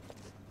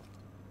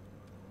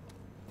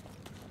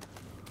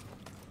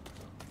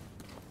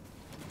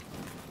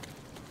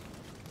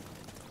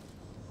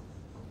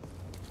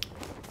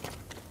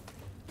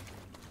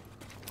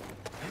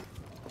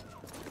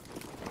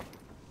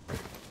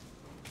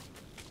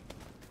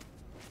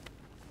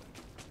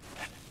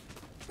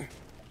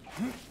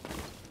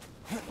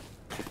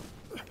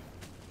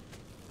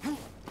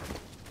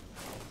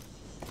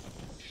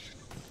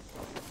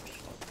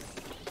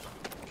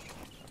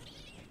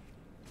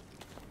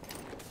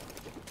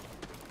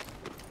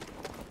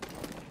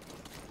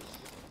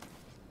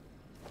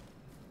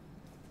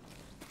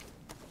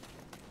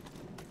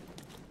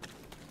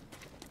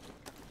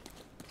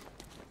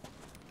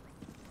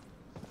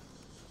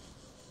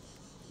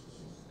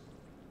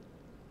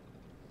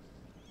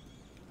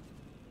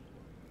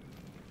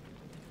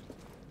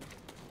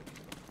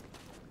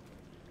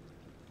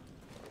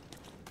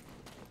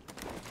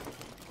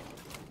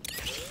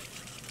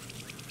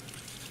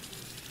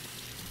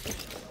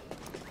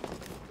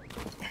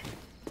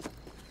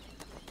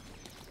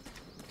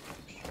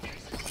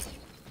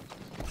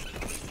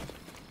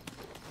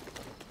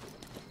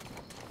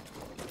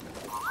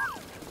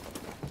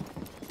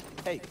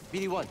 Hey,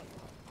 BD1.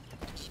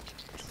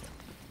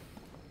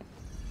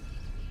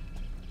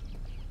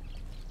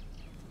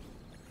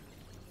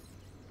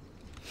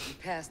 You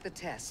passed the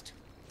test.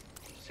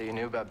 So you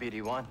knew about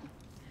BD1?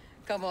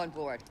 Come on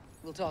board.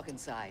 We'll talk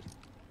inside.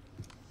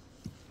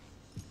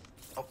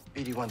 Oh,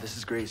 BD1, this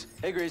is Greez.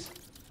 Hey, Greez.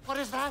 What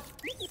is that?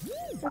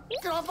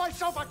 Get off my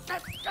sofa!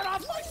 Get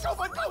off my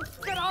sofa!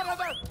 Don't! Get out of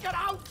there! Get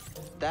out!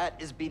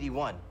 That is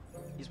BD1.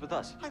 He's with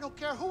us. I don't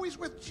care who he's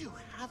with. Do you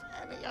have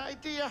any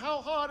idea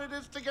how hard it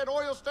is to get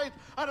oil stains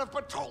out of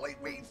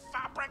petroleum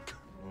fabric?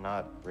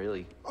 Not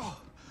really. Oh,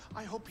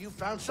 I hope you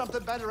found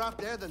something better out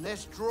there than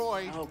this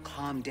droid. Oh,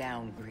 calm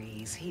down,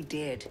 Greez. He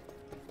did.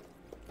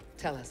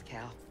 Tell us,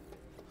 Cal.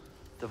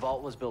 The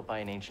vault was built by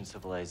an ancient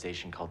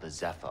civilization called the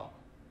Zepho.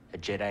 A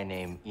Jedi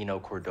named Eno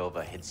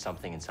Cordova hid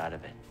something inside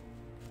of it.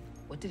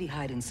 What did he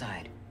hide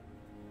inside?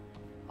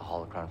 A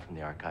holocron from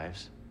the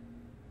archives.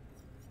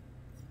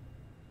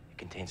 It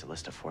contains a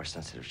list of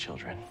Force-sensitive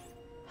children.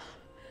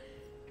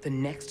 The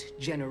next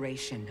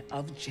generation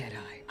of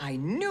Jedi. I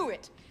knew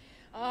it!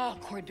 Oh,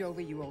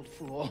 Cordova, you old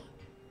fool.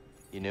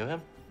 You knew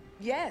him?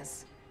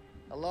 Yes,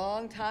 a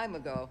long time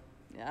ago.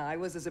 I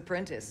was his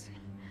apprentice.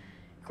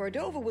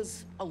 Cordova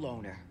was a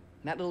loner.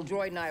 That little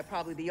droid and I are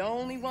probably the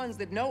only ones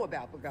that know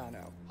about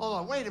Bogano. Hold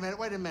on, wait a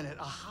minute.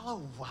 A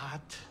hollow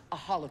what? A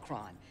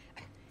holocron.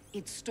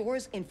 It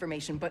stores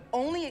information, but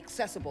only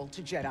accessible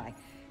to Jedi.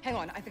 Hang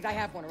on, I think I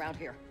have one around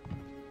here.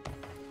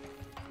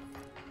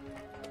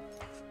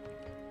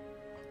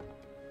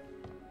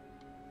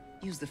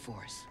 Use the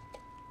Force.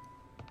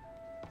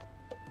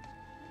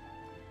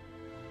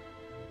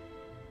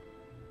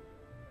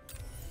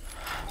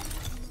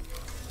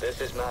 This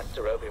is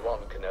Master Obi-Wan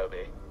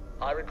Kenobi.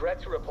 I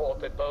regret to report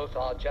that both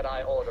our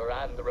Jedi Order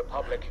and the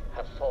Republic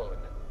have fallen.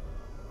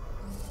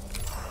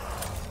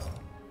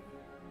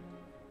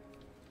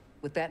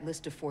 With that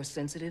list of Force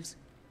sensitives,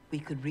 we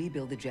could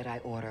rebuild the Jedi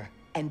Order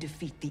and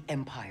defeat the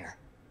Empire.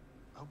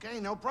 Okay,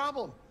 no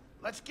problem.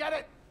 Let's get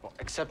it. Well,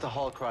 except the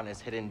holocron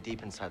is hidden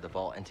deep inside the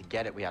vault, and to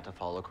get it, we have to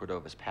follow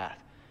Cordova's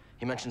path.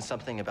 He mentioned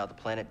something about the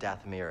planet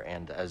Dathomir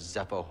and a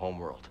Zepho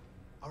homeworld.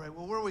 All right,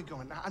 well, where are we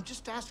going? Now, I'm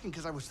just asking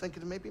because I was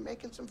thinking of maybe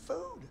making some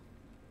food.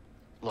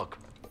 Look,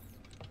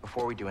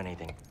 before we do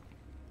anything,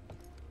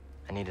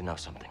 I need to know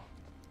something.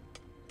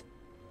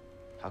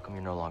 How come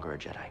you're no longer a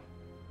Jedi?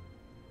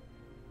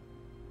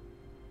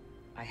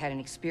 I had an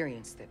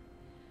experience that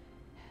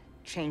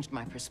changed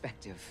my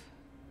perspective.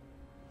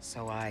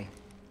 So I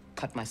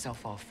cut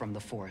myself off from the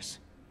Force.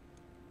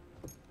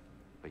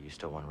 But you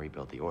still want to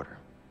rebuild the Order.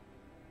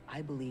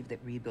 I believe that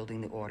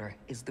rebuilding the Order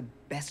is the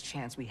best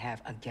chance we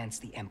have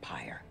against the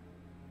Empire.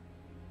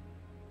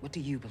 What do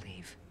you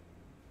believe?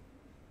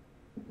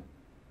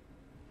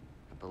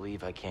 I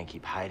believe I can't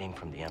keep hiding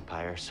from the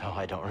Empire, so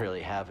I don't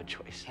really have a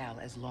choice. Cal,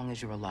 as long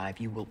as you're alive,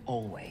 you will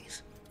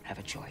always have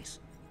a choice.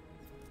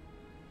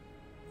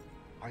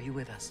 Are you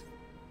with us?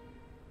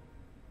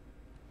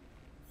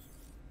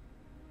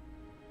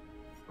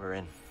 We're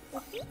in.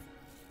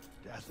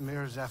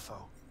 Dathomir or Zepho,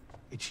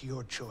 it's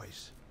your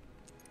choice.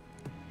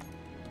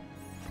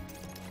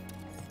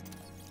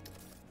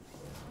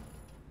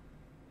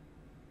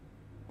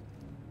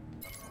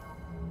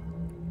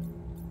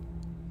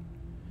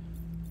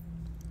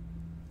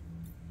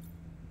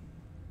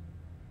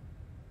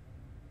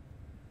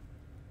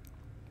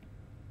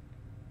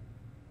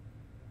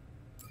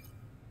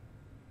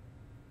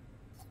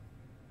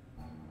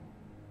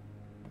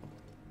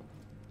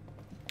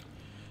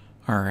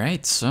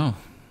 Alright, so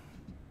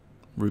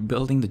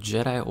rebuilding the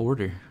Jedi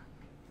Order.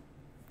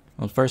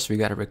 Well, first we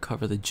gotta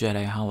recover the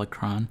Jedi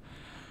Holocron,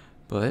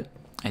 but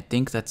I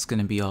think that's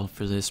gonna be all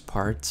for this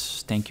part.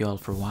 Thank you all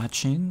for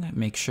watching.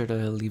 Make sure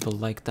to leave a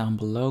like down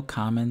below,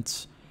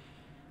 comment,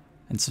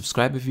 and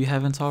subscribe if you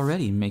haven't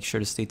already. Make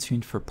sure to stay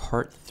tuned for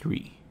part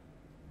 3.